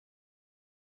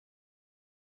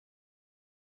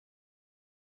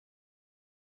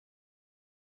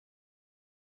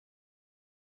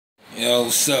Yo,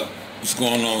 what's up? What's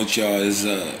going on with y'all? It's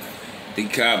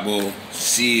Decopbo,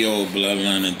 C.E.O. of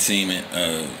Bloodline Entertainment.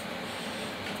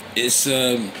 It's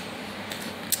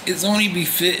only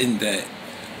befitting that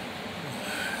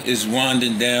it's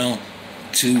winding down,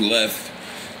 2 left,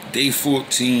 day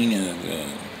 14 of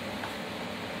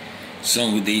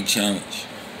Song with Day Challenge.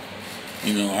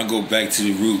 You know, I go back to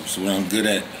the roots, what I'm good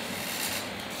at.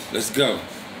 Let's go.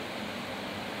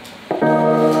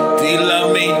 Do you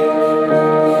love me?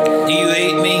 Do you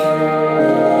hate me?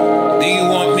 Do you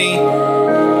want me?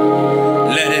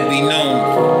 Let it be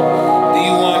known. Do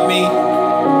you want me?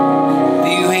 Do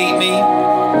you hate me?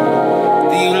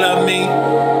 Do you love me?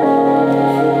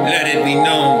 Let it be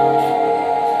known.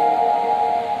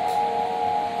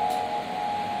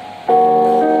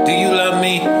 Do you love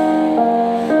me?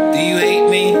 Do you hate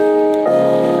me?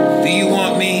 Do you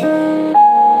want me?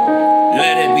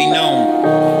 Let it be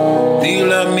known. Do you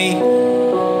love me?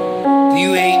 Do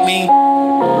you hate me?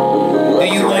 Do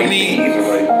you want me?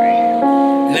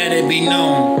 Let it be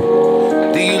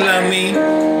known. Do you love me?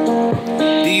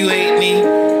 Do you hate me?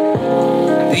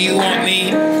 Do you want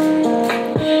me?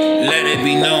 Let it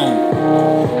be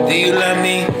known. Do you love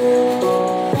me?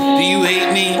 Do you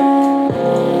hate me?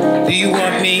 Do you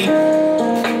want me?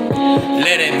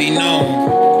 Let it be known.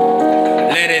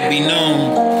 Let it be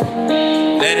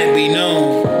known. Let it be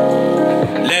known.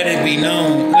 Let it be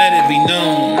known. Let it be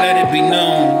known. Let it be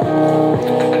known.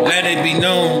 Let it be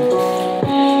known.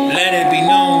 Let it be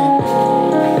known.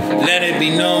 Let it be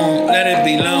known. Let it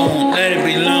be known. Let it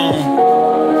be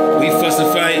known. We fuss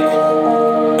and fight,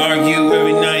 argue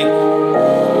every night.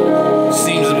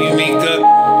 Seems that we make up.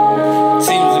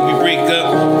 Seems that we break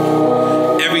up.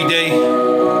 Every day,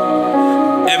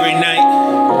 every night.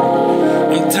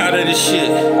 I'm tired of this shit.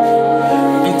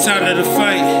 I'm tired of the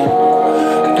fight.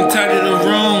 I'm tired of the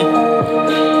wrong.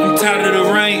 I'm tired of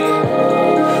the right.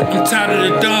 I'm tired of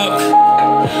the dark.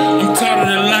 I'm tired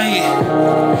of the light.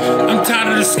 I'm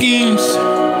tired of the schemes.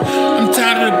 I'm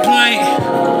tired of the plight.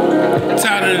 I'm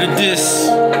tired of the diss.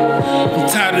 I'm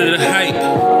tired of the hype.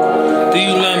 Do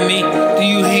you love me? Do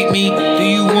you hate me? Do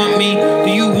you want me? Do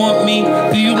you want me?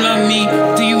 Do you love me?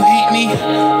 Do you hate me?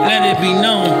 Let it be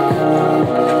known.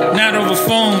 Not over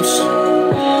phones.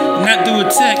 Not through a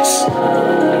text.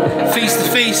 Face to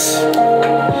face.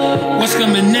 What's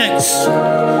coming next?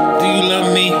 Do you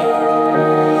love me?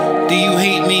 Do you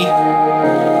hate me?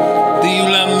 Do you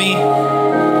love me?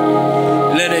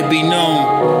 Let it be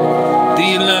known. Do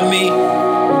you love me?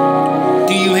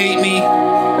 Do you hate me?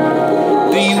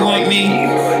 Do you want me?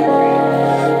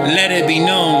 Let it be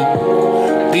known.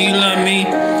 Do you love me?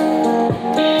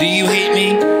 Do you hate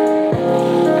me?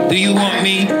 Do you want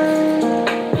me?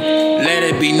 Let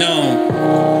it be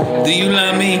known. Do you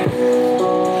love me?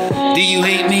 Do you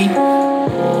hate me?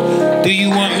 Do you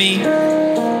want me?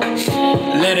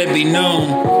 Let it be known.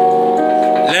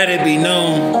 Let it be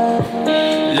known.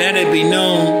 Let it be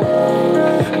known.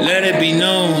 Let it be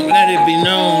known. Let it be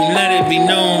known. Let it be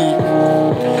known.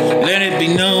 Let it be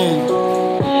known.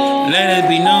 Let it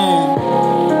be known.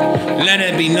 Let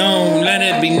it be known. Let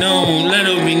it be known. Let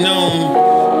it be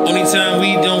known. Only time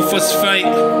we don't fuss fight,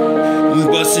 we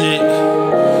bustin' it.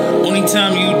 Only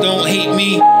time you don't hate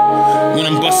me, when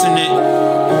I'm bustin' it.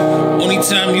 Only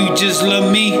time you just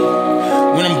love me,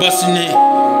 when I'm bustin' it.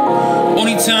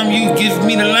 Only time you give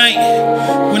me the light,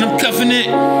 when I'm cuffing it.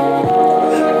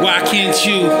 Why can't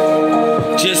you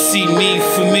just see me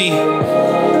for me?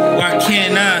 Why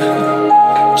can't I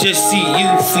just see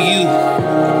you for you?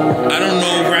 I don't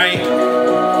know right,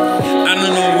 I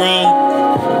don't know wrong.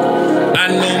 I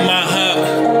know my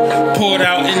heart poured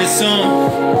out in the song.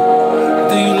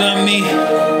 Do you love me?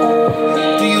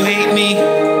 Do you hate me?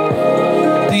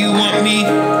 Do you want me?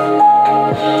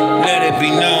 Let it be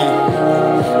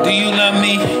known. Do you love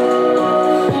me?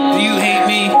 Do you hate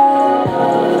me?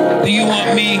 Do you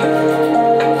want me?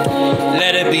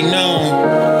 Let it be known.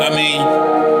 I mean,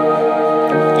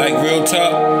 like real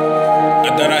talk, I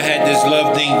thought I had this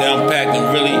love thing down packed,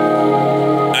 and really,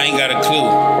 I ain't got a clue.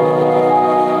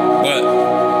 But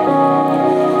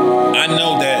I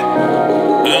know that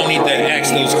I don't need to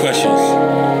ask those questions.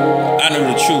 I know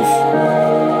the truth.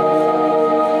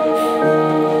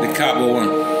 The Decopbo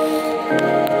one.